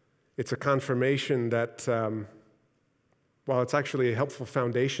 it's a confirmation that, while it's actually a helpful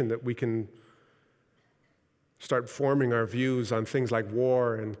foundation that we can start forming our views on things like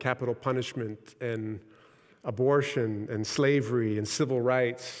war and capital punishment and abortion and slavery and civil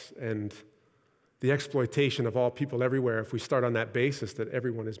rights and the exploitation of all people everywhere, if we start on that basis that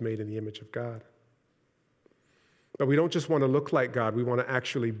everyone is made in the image of God. But we don't just want to look like God, we want to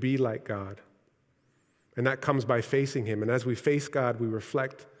actually be like God. And that comes by facing him. And as we face God, we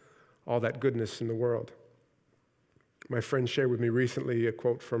reflect all that goodness in the world. My friend shared with me recently a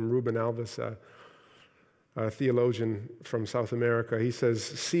quote from Ruben Alves, a theologian from South America. He says,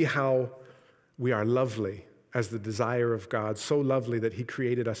 "See how we are lovely as the desire of God, so lovely that he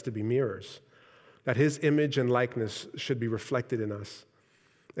created us to be mirrors, that his image and likeness should be reflected in us.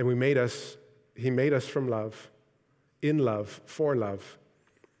 And he made us from love, in love, for love,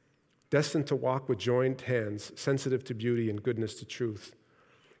 destined to walk with joined hands, sensitive to beauty and goodness to truth.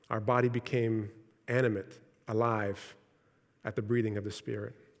 Our body became animate, alive at the breathing of the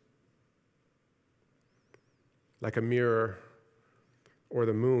Spirit. Like a mirror or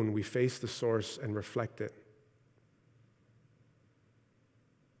the moon, we face the source and reflect it.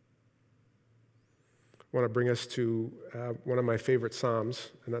 I want to bring us to one of my favorite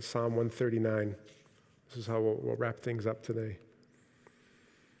Psalms, and that's Psalm 139. This is how we'll wrap things up today.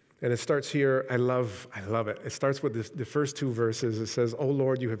 And it starts here. I love it. It starts with the first two verses. It says, "O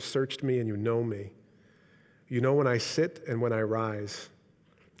Lord, you have searched me and you know me. You know when I sit and when I rise.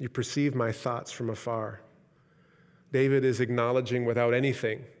 You perceive my thoughts from afar." David is acknowledging without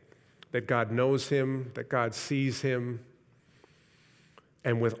anything that God knows him, that God sees him,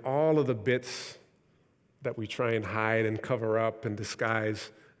 and with all of the bits that we try and hide and cover up and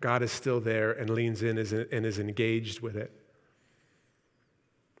disguise, God is still there and leans in and is engaged with it.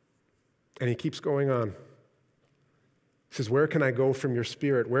 And he keeps going on. He says, "Where can I go from your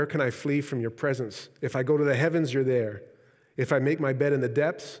spirit? Where can I flee from your presence? If I go to the heavens, you're there. If I make my bed in the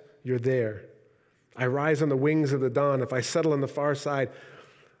depths, you're there. I rise on the wings of the dawn. If I settle on the far side,"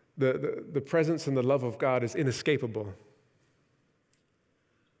 the presence and the love of God is inescapable.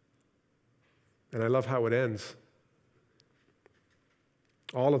 And I love how it ends.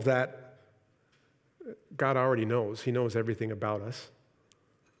 All of that, God already knows. He knows everything about us,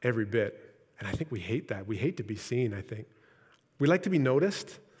 every bit. And I think we hate that. We hate to be seen, I think. We like to be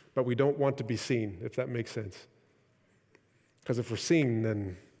noticed, but we don't want to be seen, if that makes sense. Because if we're seen,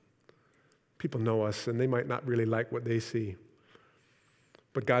 then people know us, and they might not really like what they see.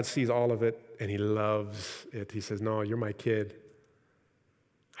 But God sees all of it, and he loves it. He says, "No, you're my kid.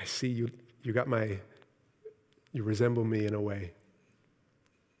 I see you. You resemble me in a way."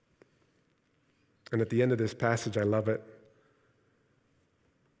 And at the end of this passage, I love it.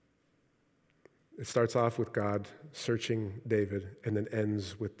 It starts off with God searching David and then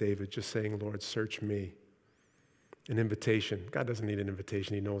ends with David just saying, "Lord, search me." An invitation. God doesn't need an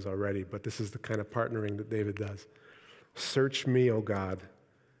invitation, he knows already, but this is the kind of partnering that David does. "Search me, O God,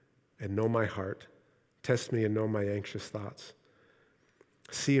 and know my heart. Test me and know my anxious thoughts.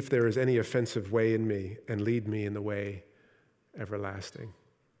 See if there is any offensive way in me, and lead me in the way everlasting."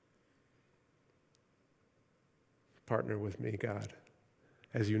 Partner with me, God.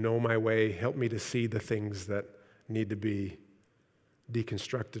 As you know my way, help me to see the things that need to be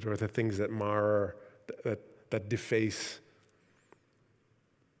deconstructed, or the things that mar, that deface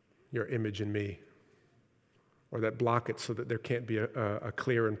your image in me, or that block it so that there can't be a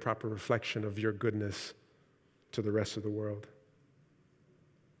clear and proper reflection of your goodness to the rest of the world.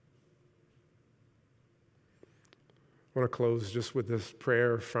 I want to close just with this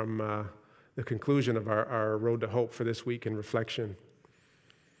prayer from the conclusion of our Road to Hope for this week in reflection.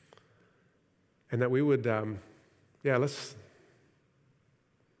 And that we would, let's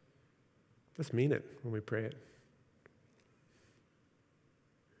mean it when we pray it.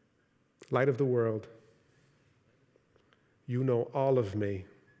 Light of the world, you know all of me.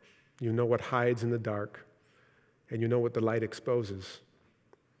 You know what hides in the dark, and you know what the light exposes.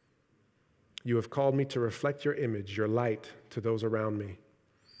 You have called me to reflect your image, your light, to those around me.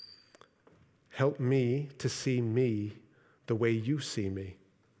 Help me to see me the way you see me.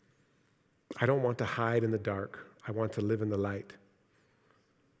 I don't want to hide in the dark. I want to live in the light.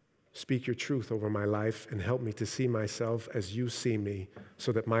 Speak your truth over my life and help me to see myself as you see me,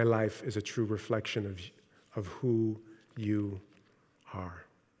 so that my life is a true reflection of who you are.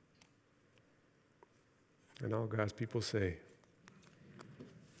 And all God's people say,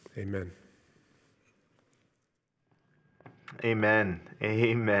 amen. Amen.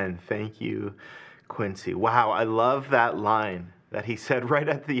 Amen. Thank you, Quincy. Wow, I love that line that he said right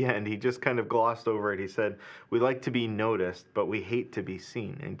at the end. He just kind of glossed over it. He said, we like to be noticed, but we hate to be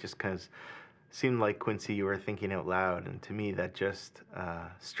seen. And just kind of seemed like, Quincy, you were thinking out loud. And to me, that just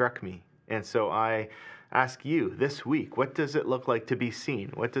struck me. And so I ask you this week, what does it look like to be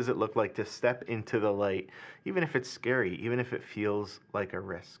seen? What does it look like to step into the light, even if it's scary, even if it feels like a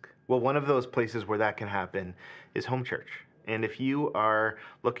risk? Well, one of those places where that can happen is home church. And if you are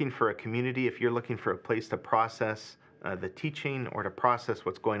looking for a community, if you're looking for a place to process the teaching or to process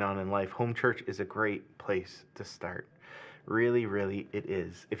what's going on in life, home church is a great place to start. Really, really, it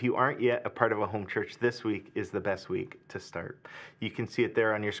is. If you aren't yet a part of a home church, this week is the best week to start. You can see it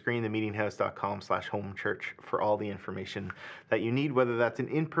there on your screen, themeetinghouse.com/homechurch, for all the information that you need, whether that's an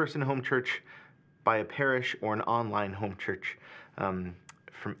in-person home church by a parish or an online home church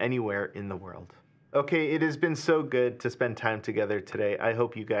from anywhere in the world. Okay, it has been so good to spend time together today. I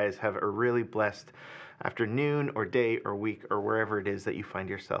hope you guys have a really blessed afternoon or day or week or wherever it is that you find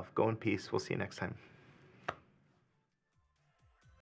yourself. Go in peace. We'll see you next time.